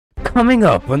Coming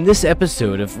up on this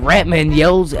episode of Ratman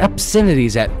Yells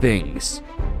Obscenities at Things.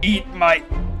 Eat my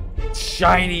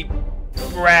shiny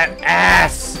rat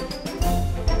ass,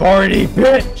 Barney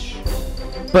bitch!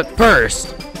 But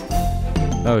first...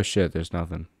 Oh shit, there's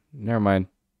nothing. Never mind.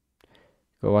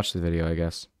 Go watch the video, I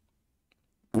guess.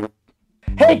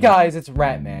 Hey guys, it's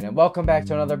Ratman, and welcome back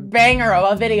to another banger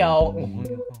of a video!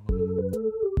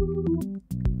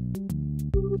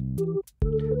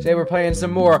 Today we're playing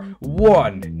some more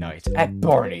One Night at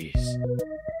Barney's.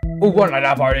 One Night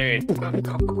at Barney's!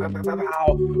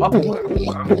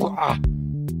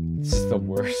 This is the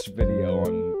worst video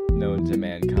known to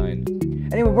mankind.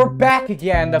 Anyway, we're back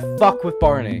again to fuck with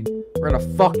Barney. We're gonna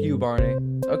fuck you, Barney.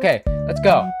 Okay, let's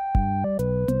go.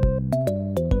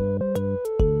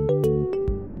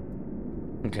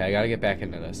 Okay, I gotta get back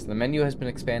into this. The menu has been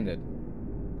expanded.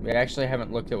 We actually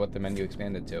haven't looked at what the menu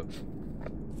expanded to.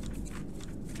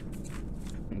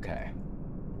 Okay.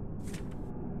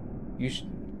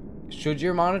 Should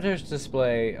your monitors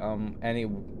display any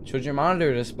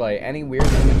weird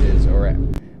images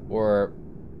or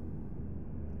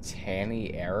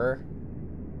tanny error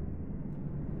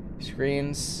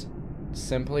screens,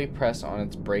 simply press on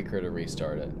its breaker to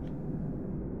restart it.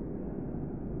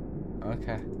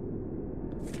 Okay.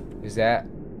 Is that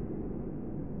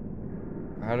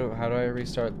how do I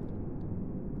restart?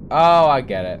 Oh, I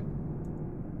get it.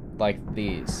 Like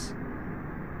these.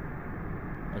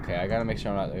 Okay, I gotta make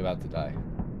sure I'm not about to die.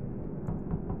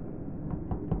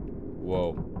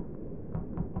 Whoa.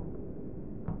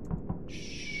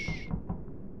 Shh.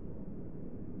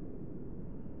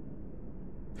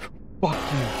 Fuck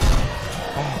you.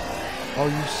 Oh,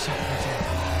 you suck of a...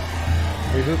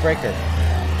 Reboot breaker.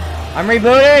 I'm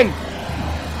rebooting!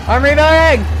 I'm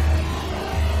rebooting!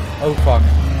 Oh fuck.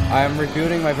 I am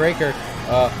rebooting my breaker.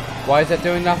 Why is that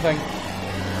doing nothing?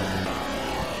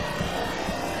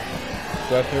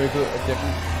 Do I have to reboot a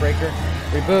different breaker?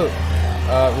 Reboot.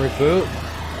 Reboot.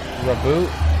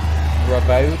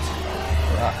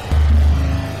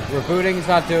 Rebooting is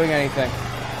not doing anything.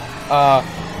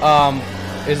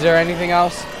 Is there anything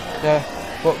else?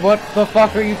 What the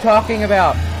fuck are you talking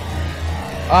about?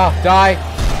 Die.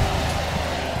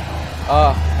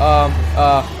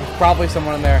 There's probably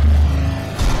someone in there.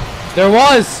 There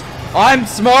was! I'm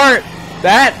smart!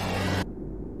 That...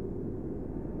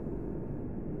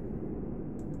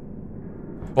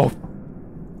 Oh.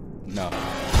 No.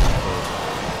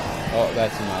 Oh,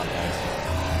 that's not nice.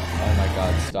 Oh my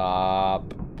god,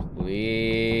 stop.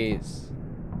 Please.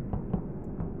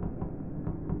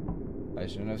 I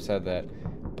shouldn't have said that,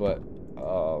 but...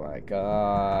 Oh my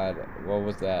god. What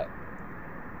was that?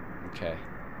 Okay.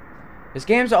 This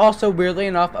game's also, weirdly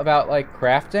enough, about, like,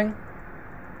 crafting.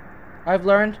 I've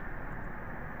learned.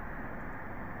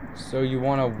 So you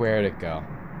want to where to go.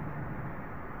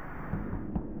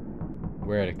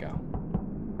 Where to go?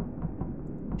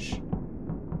 Shh.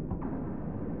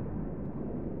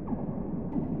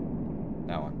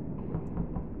 That one.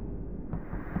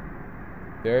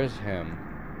 There's him.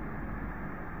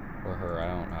 Or her, I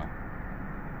don't know.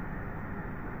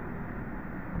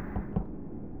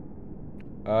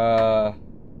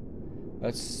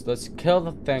 Let's kill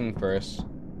the thing first.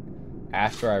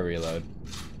 After I reload.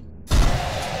 Can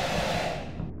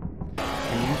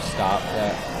you stop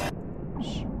that?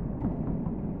 Shh.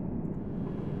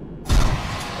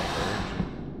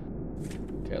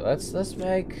 Okay, let's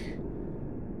make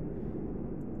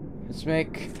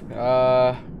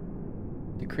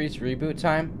decrease reboot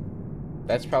time.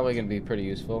 That's probably gonna be pretty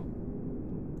useful.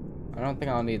 I don't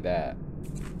think I'll need that.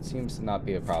 It seems to not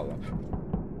be a problem.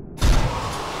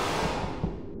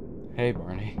 Hey,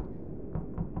 Barney.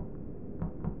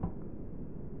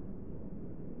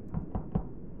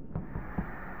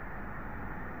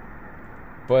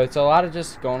 But it's a lot of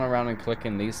just going around and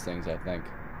clicking these things, I think.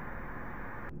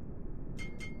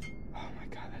 Oh my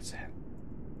god, that's it.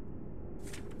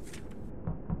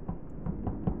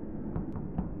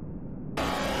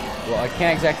 Well, I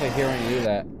can't exactly hear when you do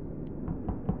that.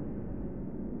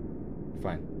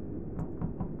 Fine.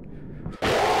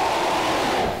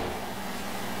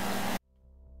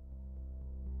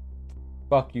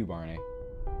 Fuck you, Barney.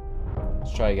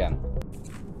 Let's try again.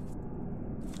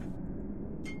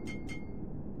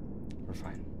 We're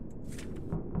fine.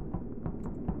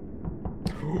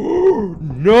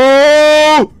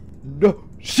 No! No!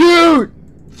 Shoot!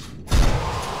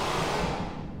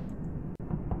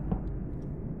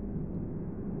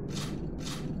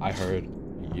 I heard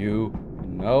you.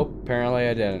 Nope, apparently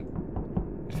I didn't.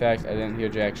 In fact, I didn't hear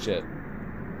jack shit.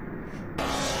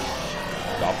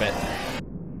 Stop it.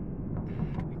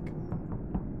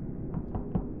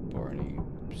 Barney,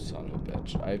 son of a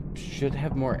bitch. I should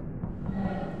have more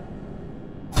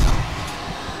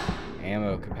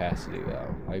ammo capacity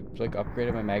though. I like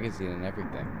upgraded my magazine and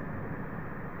everything.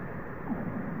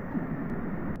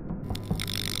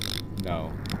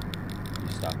 No.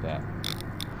 You stop that.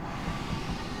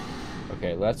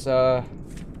 Okay, let's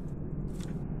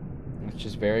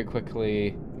just very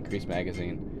quickly increase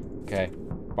magazine. Okay.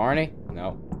 Barney?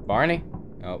 No. Barney?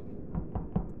 No.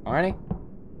 Barney?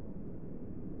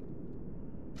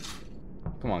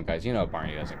 Come on, guys. You know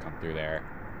Barney doesn't come through there.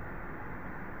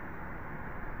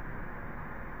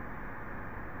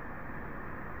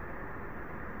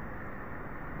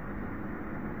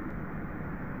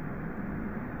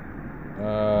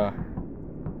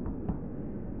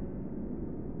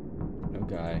 No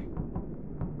guy. In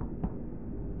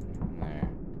there.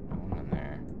 No one in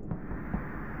there.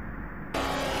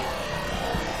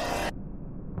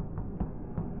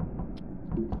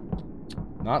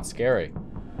 Not scary.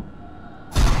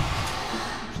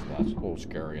 That's a little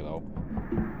scary though.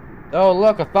 Oh,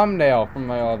 look, a thumbnail from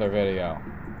my other video.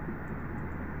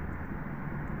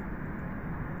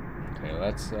 Okay,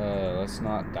 let's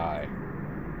not die.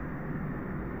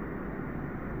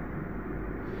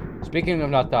 Speaking of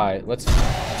not die, let's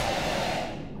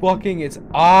fucking its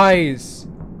eyes.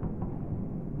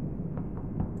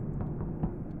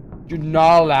 You're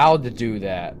not allowed to do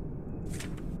that.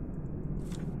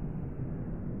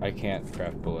 I can't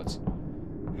craft bullets.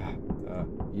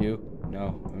 You?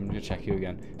 No, I'm gonna check you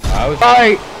again. I was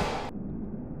right.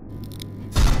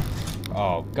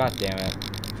 Oh, god damn it!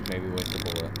 Maybe waste a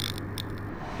bullet.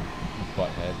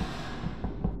 Butthead.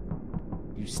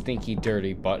 You stinky,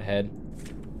 dirty butthead.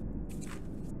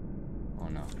 Oh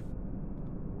no.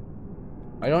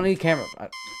 I don't need camera.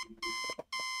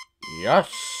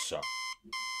 Yes.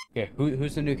 Okay,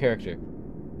 who's the new character?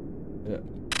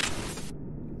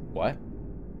 What?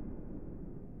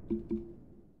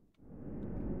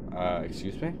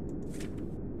 Excuse me?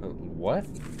 What?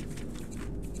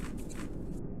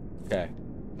 Okay.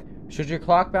 Should your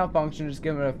clock malfunction, just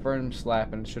give it a firm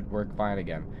slap and it should work fine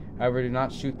again. However, do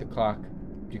not shoot the clock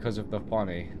because of the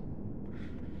funny.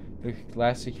 The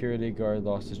last security guard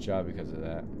lost his job because of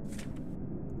that.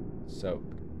 So,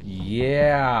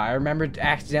 yeah, I remember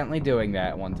accidentally doing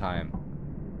that one time.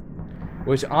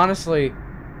 Which honestly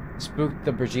spooked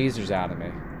the bejesus out of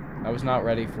me. I was not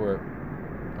ready for...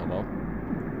 Hello?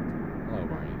 Hello,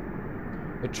 Barney.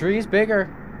 The tree's bigger.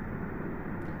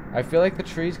 I feel like the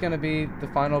tree's gonna be the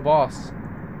final boss.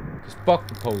 Cause fuck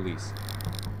the police.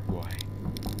 Why?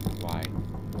 Why?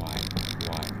 Why?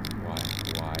 Why? Why?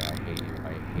 Why? I hate you.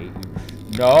 I hate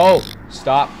you. No!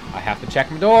 Stop. I have to check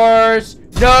my doors.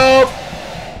 Nope!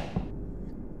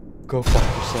 Go fuck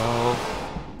yourself.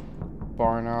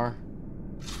 Barnar.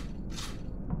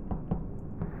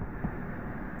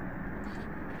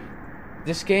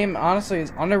 This game, honestly,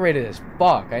 is underrated as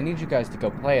fuck. I need you guys to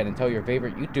go play it and tell your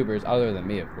favorite YouTubers, other than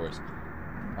me, of course.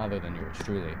 Other than yours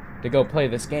truly. To go play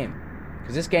this game.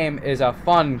 Because this game is a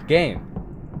fun game.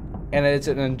 And it's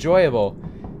an enjoyable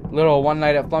little one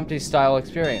night at Flumpty's style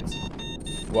experience.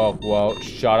 Whoa, whoa,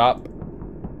 shut up.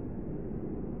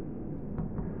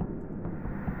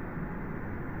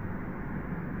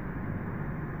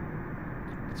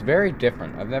 It's very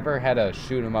different. I've never had a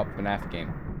shoot 'em up FNAF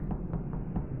game.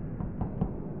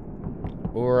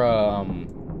 Or,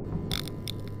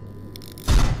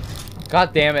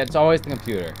 God damn it, it's always the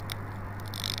computer.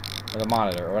 Or the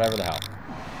monitor, or whatever the hell.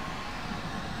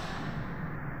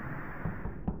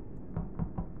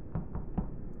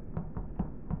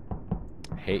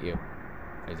 I hate you.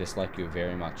 I dislike you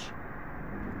very much.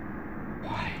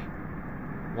 Why?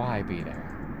 Why be there?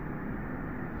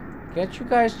 Can't you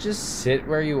guys just sit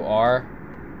where you are?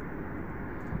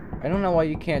 I don't know why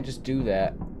you can't just do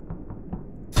that.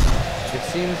 It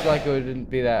seems like it wouldn't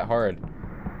be that hard.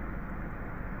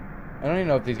 I don't even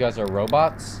know if these guys are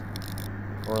robots.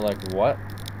 Or like what?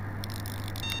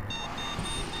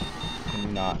 Can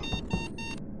you not?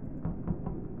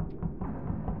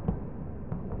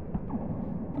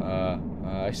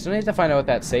 I still need to find out what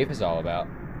that safe is all about.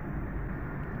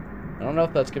 I don't know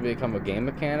if that's gonna become a game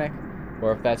mechanic.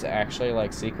 Or if that's actually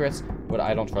like secrets. But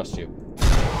I don't trust you.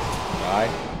 Why?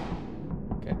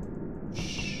 Okay.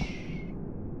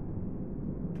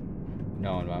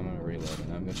 No, I'm gonna reload it.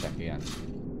 I'm gonna check again.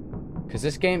 Because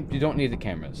this game, you don't need the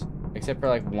cameras. Except for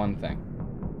like one thing.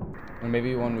 And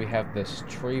maybe when we have this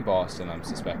tree boss that I'm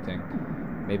suspecting,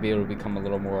 maybe it'll become a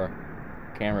little more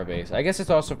camera based. I guess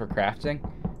it's also for crafting.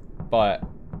 But,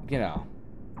 you know.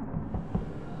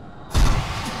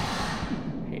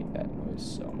 I hate that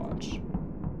noise so much.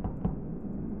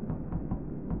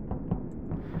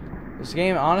 This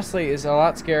game, honestly, is a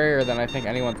lot scarier than I think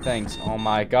anyone thinks. Oh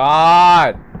my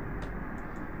god!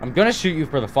 I'm gonna shoot you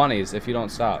for the funnies if you don't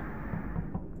stop.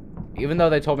 Even though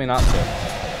they told me not to.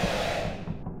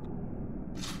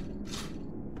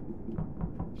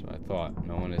 So I thought.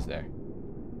 No one is there.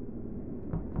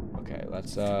 Okay,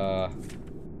 let's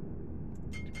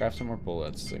craft some more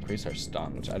bullets to increase our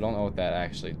stun, which I don't know what that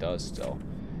actually does still.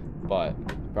 But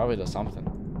it probably does something.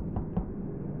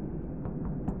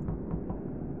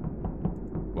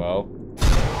 Whoa.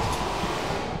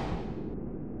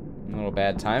 A little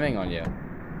bad timing on you.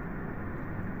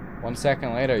 1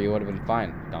 second later, you would have been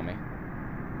fine, dummy.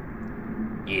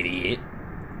 Idiot.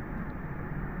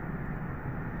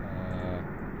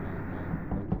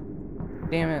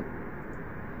 Damn it.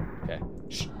 Okay.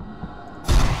 Shh.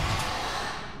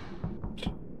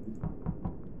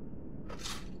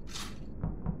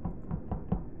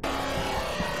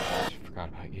 I forgot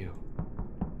about you.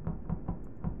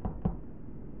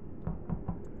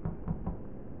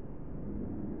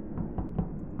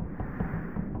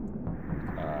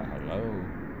 Hello.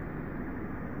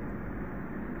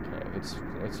 Okay,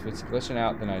 if it's glitching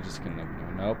out, then I just can.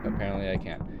 Nope, apparently I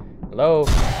can't. Hello.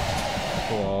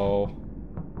 Hello.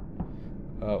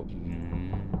 Oh.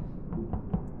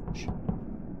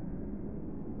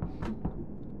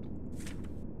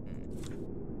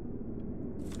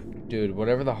 Dude,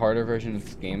 whatever the harder version of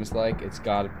this game is like, it's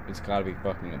gotta be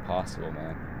fucking impossible,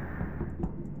 man.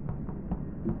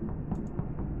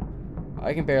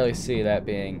 I can barely see that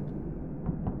being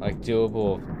like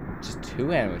doable, just 2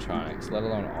 animatronics, let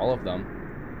alone all of them.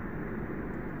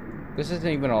 This isn't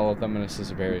even all of them, and this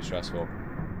is very stressful.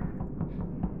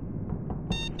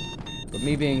 But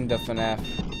me being the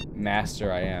FNAF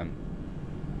master I am,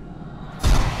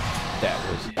 that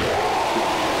was it.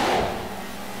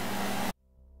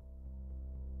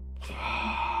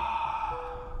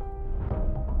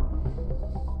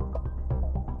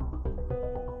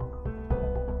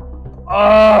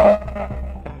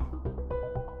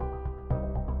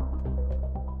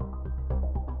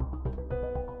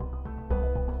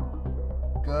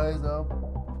 Guys, I'll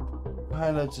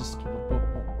kind of just...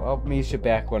 I'll meet you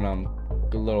back when I'm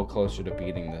a little closer to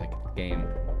beating the game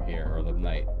here, or the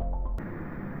night.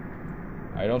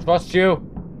 I don't trust you!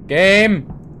 Game!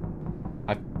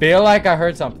 I feel like I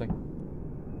heard something. I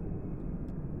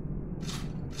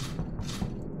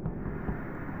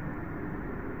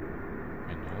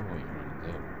know what you're gonna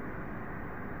do.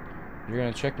 You're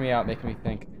gonna trick me out, making me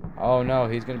think, oh no,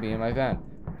 he's gonna be in my vent.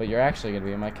 But you're actually gonna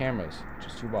be in my cameras.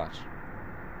 Just you watch.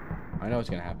 I know what's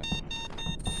gonna happen.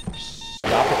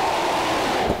 Stop it.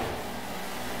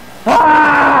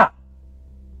 Ah!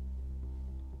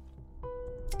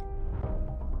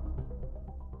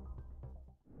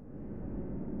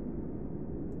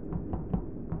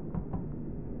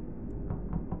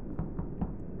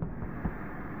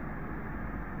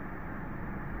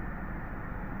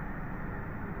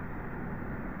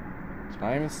 It's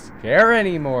not even scary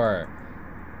anymore.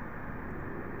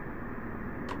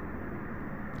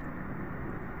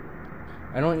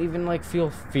 I don't even like feel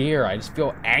fear, I just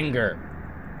feel anger.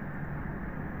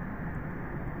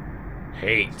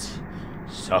 Hate.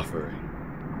 Suffering.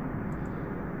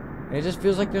 And it just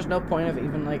feels like there's no point of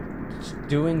even like just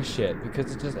doing shit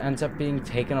because it just ends up being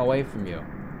taken away from you.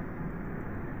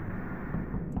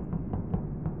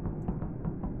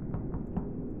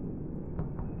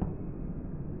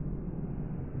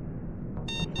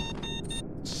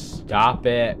 Stop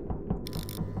it.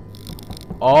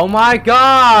 Oh my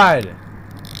god!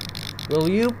 Will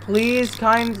you please,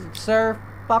 kind sir,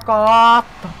 fuck off?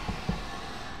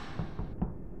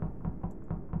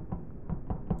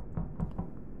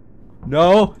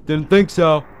 No, didn't think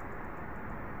so.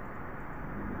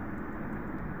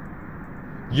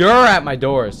 You're at my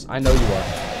doors. I know you are.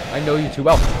 I know you too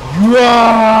well.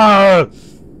 Yeah!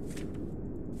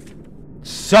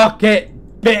 Suck it,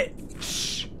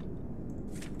 bitch!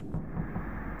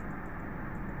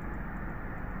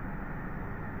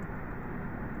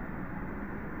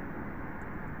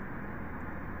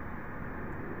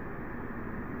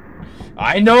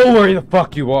 I know where the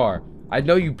fuck you are. I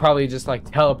know you probably just like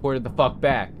teleported the fuck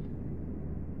back.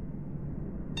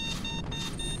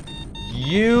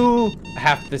 You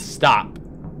have to stop.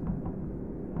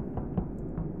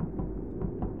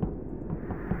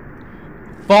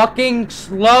 Fucking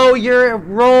slow your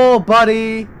roll,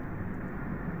 buddy.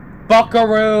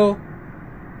 Buckaroo.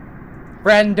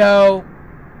 Friendo.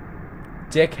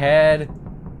 Dickhead.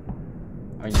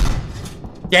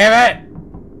 Damn it!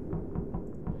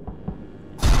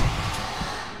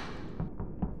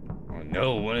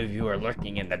 No, one of you are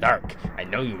lurking in the dark. I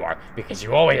know you are, because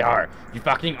you always are. You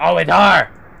fucking always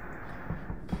are!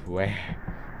 Where?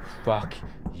 Fuck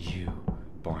you,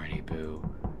 Barney Boo.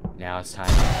 Now it's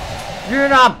time. You're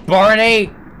not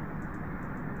Barney!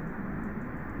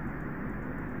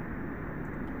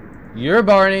 You're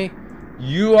Barney.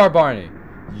 You are Barney.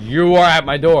 You are at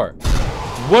my door.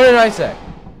 What did I say?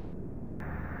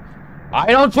 I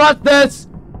don't trust this.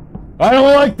 I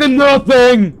don't like the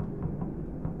nothing.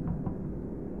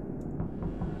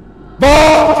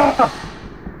 Ah!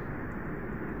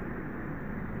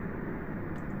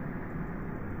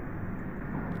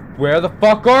 Where the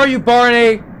fuck are you,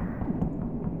 Barney?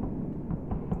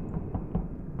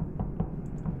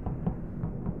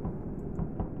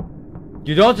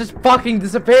 You don't just fucking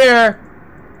disappear.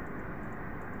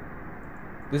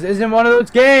 This isn't one of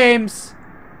those games.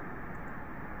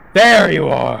 There you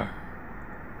are.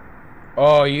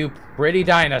 Oh, you pretty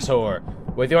dinosaur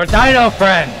with your dino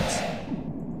friends.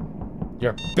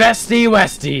 Your bestie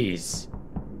Westies.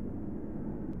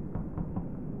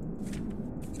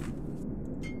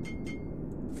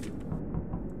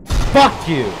 Fuck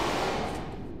you.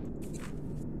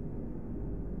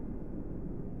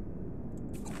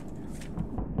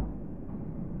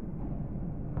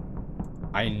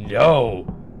 I know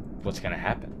what's gonna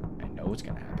happen. I know what's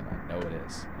gonna happen. I know it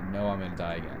is. I know I'm gonna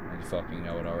die again. I fucking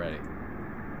know it already.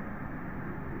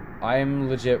 I am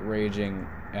legit raging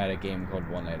at a game called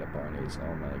One Night at Barney's.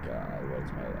 Oh my god, what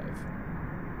is my life?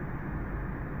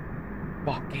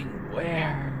 Fucking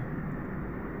where?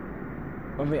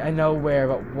 I mean, I know where,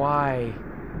 but why?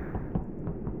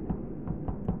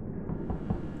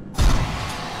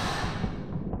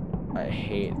 I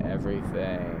hate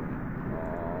everything.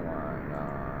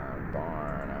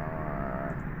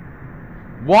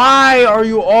 Why are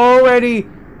you already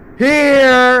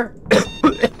here?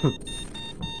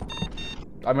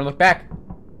 I'm gonna look back.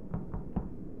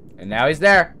 And now he's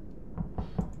there.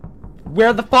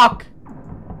 Where the fuck?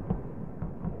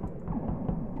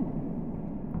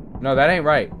 No, that ain't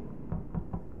right.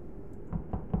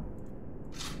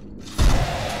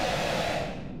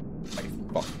 I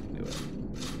fucking knew it.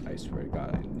 I swear to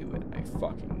God, I knew it. I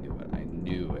fucking knew it. I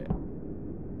knew it.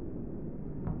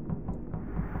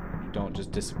 Don't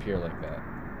just disappear like that.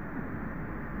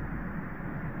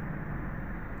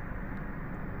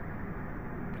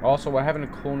 Also, we're having a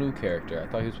cool new character. I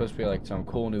thought he was supposed to be like some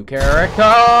cool new character.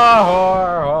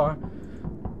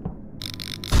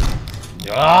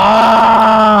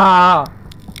 Ah!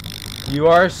 You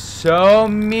are so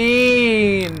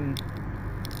mean.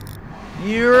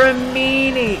 You're a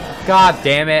meanie. God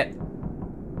damn it.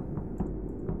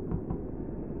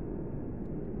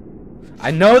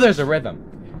 I know there's a rhythm.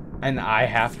 And I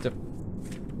have to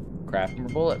craft more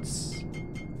bullets.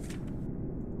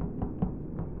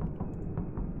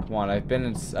 Come on, I've been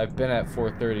at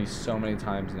 430 so many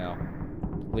times now.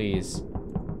 Please.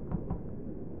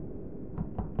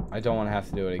 I don't want to have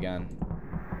to do it again.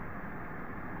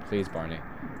 Please, Barney.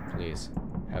 Please.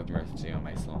 Have mercy on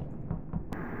my soul.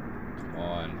 Come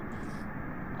on.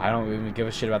 I don't even give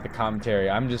a shit about the commentary.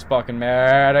 I'm just fucking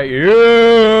mad at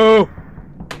you!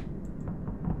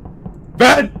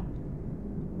 Ben!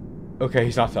 Okay,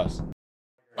 he's not sus.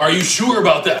 Are you sure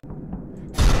about that?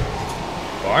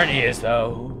 Barney is,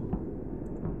 though.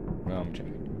 No, I'm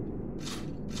checking.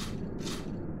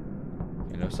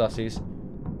 You know, sussies.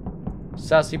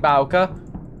 Sussy Bowker.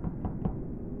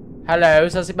 Hello,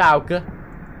 Sussy Bowker.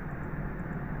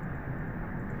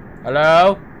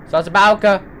 Hello? Sussy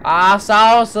Bowker. I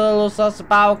saw a little Sussy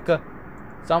Bowker.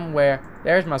 Somewhere.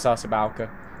 There's my Sussy Bowker.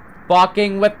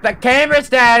 Fucking with the camera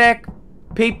static,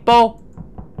 people.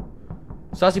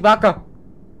 Sussy Bowker.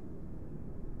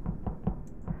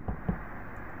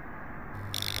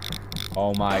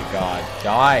 Oh my god.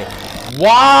 Die.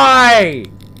 Why?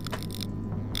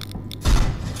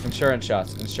 Insurance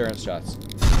shots. Insurance shots.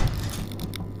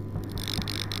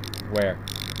 Where?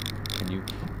 Can you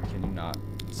not?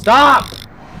 Stop!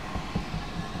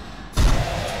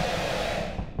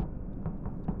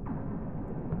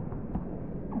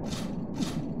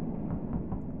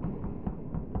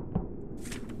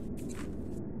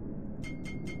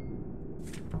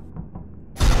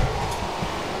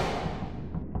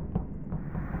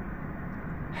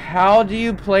 How do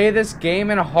you play this game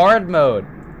in hard mode?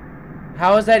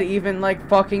 How is that even, like,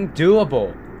 fucking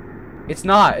doable? It's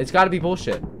not. It's gotta be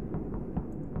bullshit.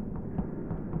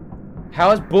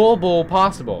 How is bull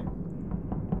possible?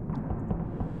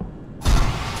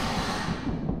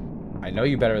 I know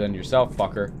you better than yourself,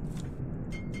 fucker.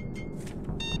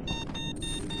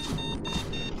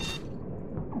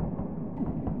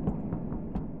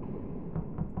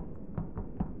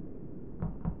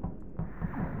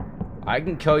 I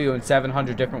can kill you in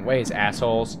 700 different ways,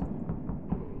 assholes.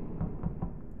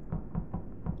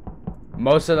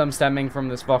 Most of them stemming from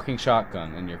this fucking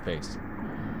shotgun in your face.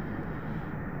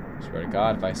 Swear to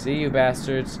God, if I see you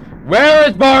bastards. Where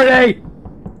is Barney?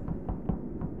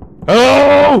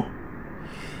 Oh!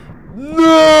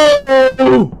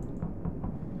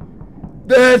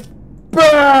 It's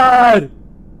bad!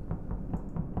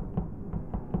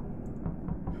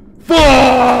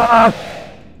 Fuck!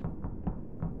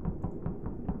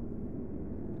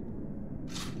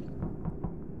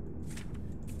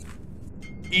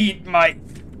 Eat my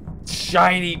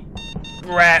shiny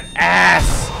rat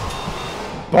ass,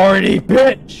 Barney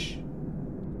bitch!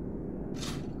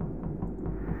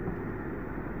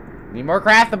 Need more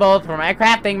craftables for my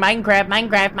crafting.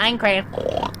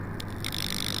 Minecraft.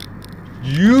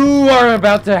 You are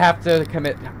about to have to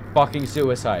commit fucking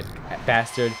suicide,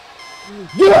 bastard.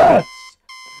 Yes!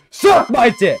 Suck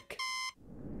my dick!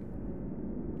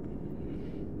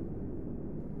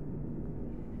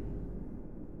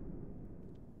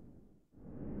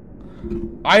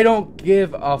 I don't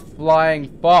give a flying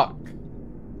fuck.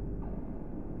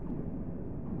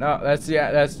 No, that's the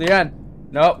end.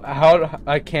 Nope,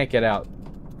 I can't get out.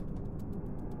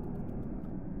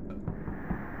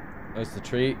 There's the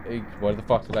tree. What the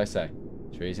fuck did I say?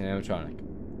 Tree's an animatronic.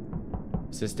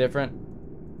 Is this different?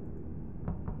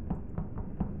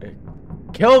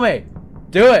 Kill me!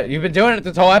 Do it! You've been doing it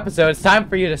this whole episode. It's time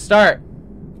for you to start.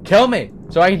 Kill me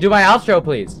so I can do my outro,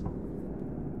 please.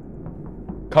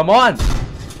 Come on!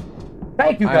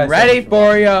 Thank you guys. I'm ready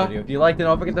for you. If you liked it,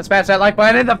 don't forget to smash that like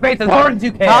button in the face as hard as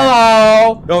you can.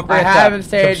 Hello! Don't forget I haven't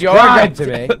said you're good to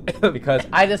me because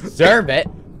I deserve it.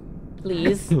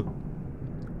 Please.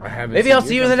 Maybe I'll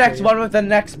see you in the next one with the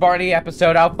next Barney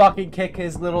episode. I'll fucking kick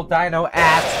his little dino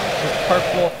ass with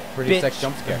purple pretty sick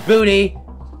jump scare booty.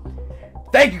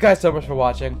 Thank you guys so much for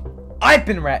watching. I've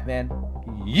been Ratman.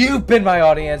 You've been my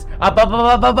audience. Bye-bye.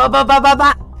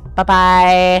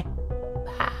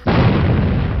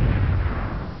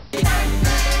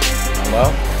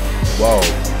 Hello? Whoa.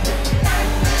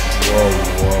 Whoa.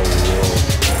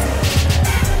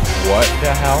 What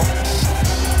the hell?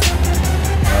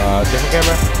 Different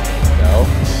camera? No.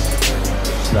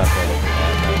 It's not gonna look at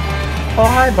that. Oh,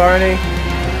 hi, Barney.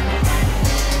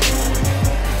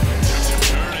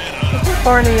 Let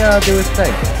Barney do his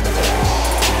thing.